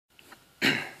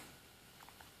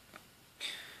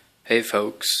Hey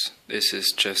folks, this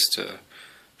is just a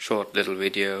short little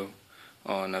video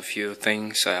on a few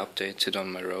things I updated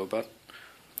on my robot.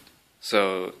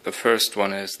 So the first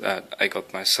one is that I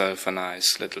got myself a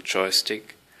nice little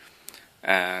joystick,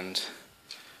 and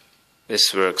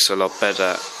this works a lot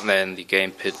better than the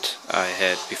gamepad I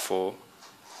had before.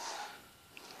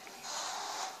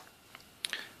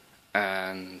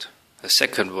 And the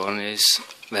second one is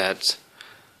that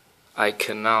I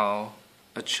can now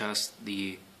adjust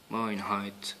the mowing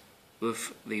height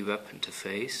with the web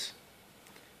interface.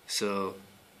 So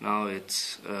now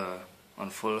it's on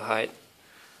full height,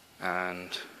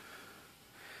 and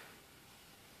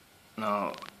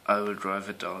now I will drive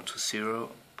it down to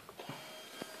 0.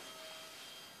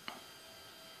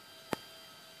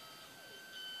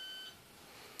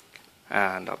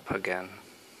 And up again.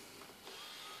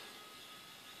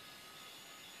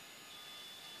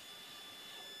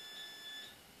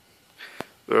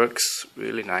 Works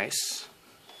really nice.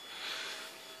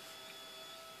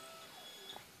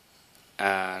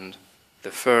 And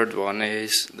the third one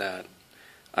is that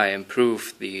I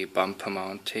improved the bumper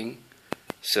mounting.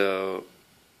 So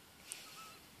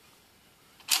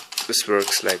this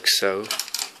works like so.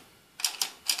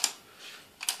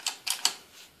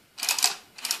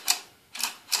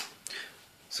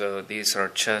 So these are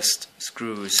just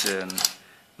screws in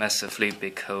massively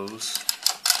big holes,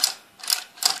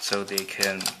 so they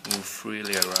can move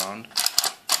freely around,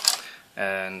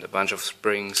 and a bunch of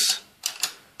springs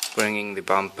bringing the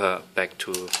bumper back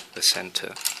to the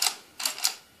center.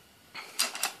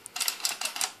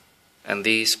 And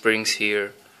these springs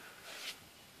here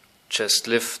just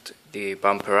lift the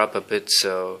bumper up a bit,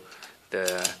 so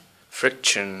the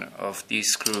friction of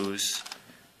these screws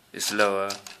is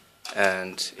lower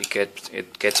and it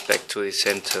gets back to the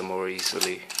center more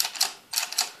easily.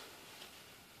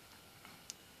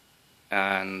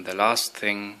 And the last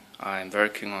thing I'm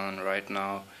working on right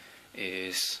now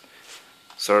is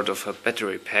sort of a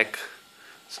battery pack,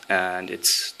 and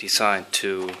it's designed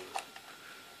to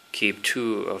keep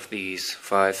 2 of these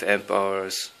 5 amp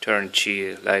hours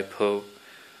turnkey LiPo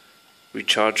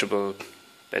rechargeable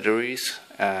batteries.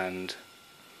 And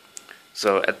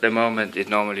so at the moment it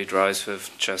normally drives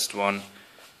with just one,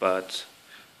 but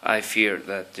I fear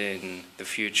that in the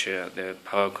future the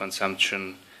power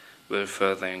consumption will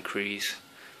further increase,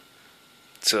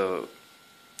 so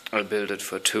I'll build it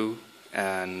for 2.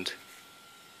 And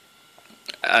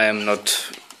I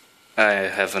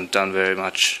haven't done very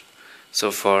much so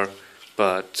far,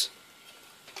 but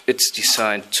it's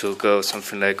designed to go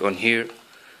something like on here,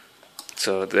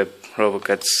 so the robot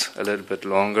gets a little bit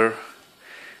longer,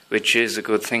 which is a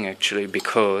good thing actually,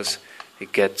 because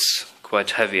it gets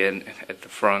quite heavy at the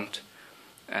front,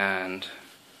 and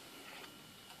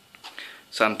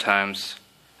sometimes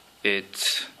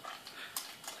it's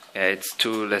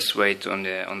too less weight on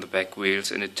the back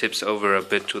wheels, and it tips over a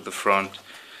bit to the front,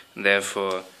 and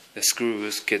therefore the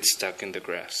screws get stuck in the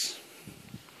grass.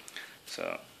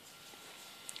 So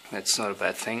that's not a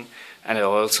bad thing. And I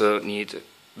also need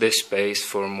this space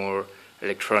for more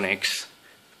electronics,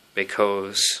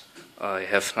 because I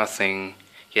have nothing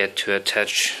yet to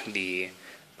attach the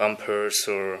bumpers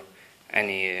or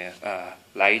any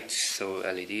lights, so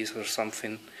LEDs or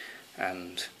something,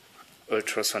 and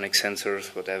ultrasonic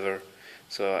sensors, whatever.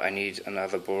 So I need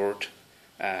another board,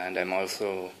 and I'm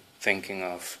also thinking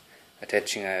of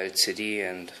attaching a LCD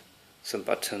and some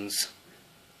buttons,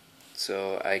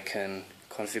 so I can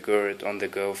configure it on the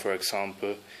go. For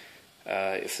example,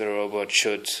 if the robot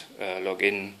should log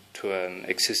in to an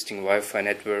existing Wi-Fi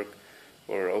network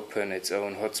or open its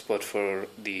own hotspot for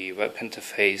the web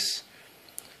interface.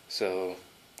 So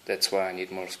that's why I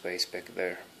need more space back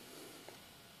there.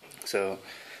 So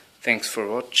thanks for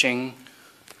watching,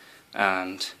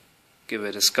 and give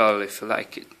it a skull if you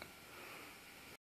like it.